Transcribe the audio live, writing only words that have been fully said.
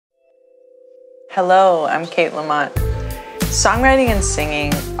Hello, I'm Kate Lamont. Songwriting and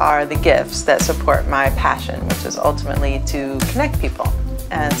singing are the gifts that support my passion, which is ultimately to connect people.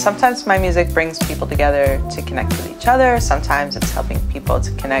 And sometimes my music brings people together to connect with each other. Sometimes it's helping people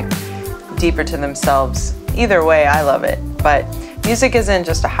to connect deeper to themselves. Either way, I love it. But music isn't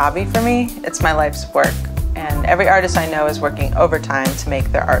just a hobby for me, it's my life's work. And every artist I know is working overtime to make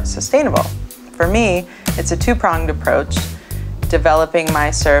their art sustainable. For me, it's a two-pronged approach: developing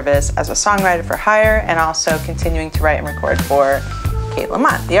my service as a songwriter for hire and also continuing to write and record for Kate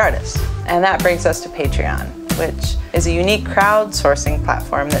Lamont, the artist. And that brings us to Patreon, which is a unique crowdsourcing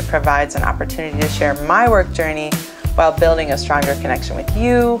platform that provides an opportunity to share my work journey while building a stronger connection with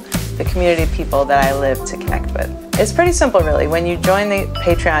you, the community of people that I live to connect with. It's pretty simple, really. When you join the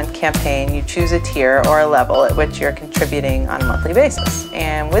Patreon campaign, you choose a tier or a level at which you're contributing on a monthly basis.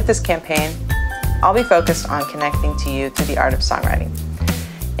 And with this campaign, I'll be focused on connecting to you through the art of songwriting.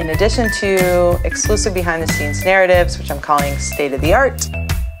 In addition to exclusive behind-the-scenes narratives, which I'm calling State of the Art,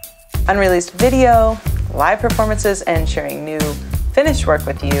 unreleased video, live performances, and sharing new finished work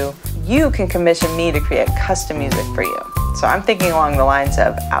with you, you can commission me to create custom music for you. So I'm thinking along the lines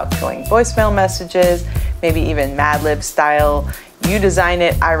of outgoing voicemail messages, maybe even Mad Lib style, you design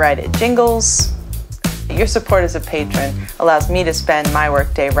it, I write it jingles. Your support as a patron allows me to spend my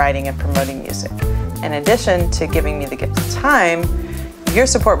workday writing and promoting music. In addition to giving me the gift of time, your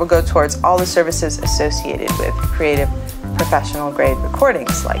support will go towards all the services associated with creative, professional-grade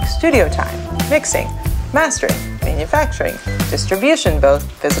recordings like studio time, mixing, mastering, manufacturing, distribution, both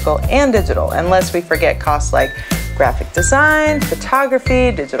physical and digital, unless we forget costs like graphic design,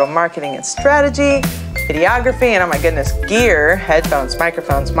 photography, digital marketing and strategy, videography, and oh my goodness, gear, headphones,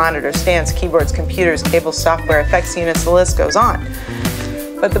 microphones, monitors, stands, keyboards, computers, cables, software, effects units, the list goes on.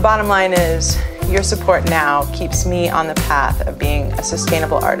 But the bottom line is, your support now keeps me on the path of being a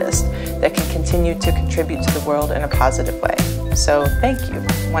sustainable artist that can continue to contribute to the world in a positive way. So thank you,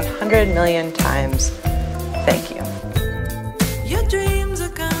 100 million times thank you.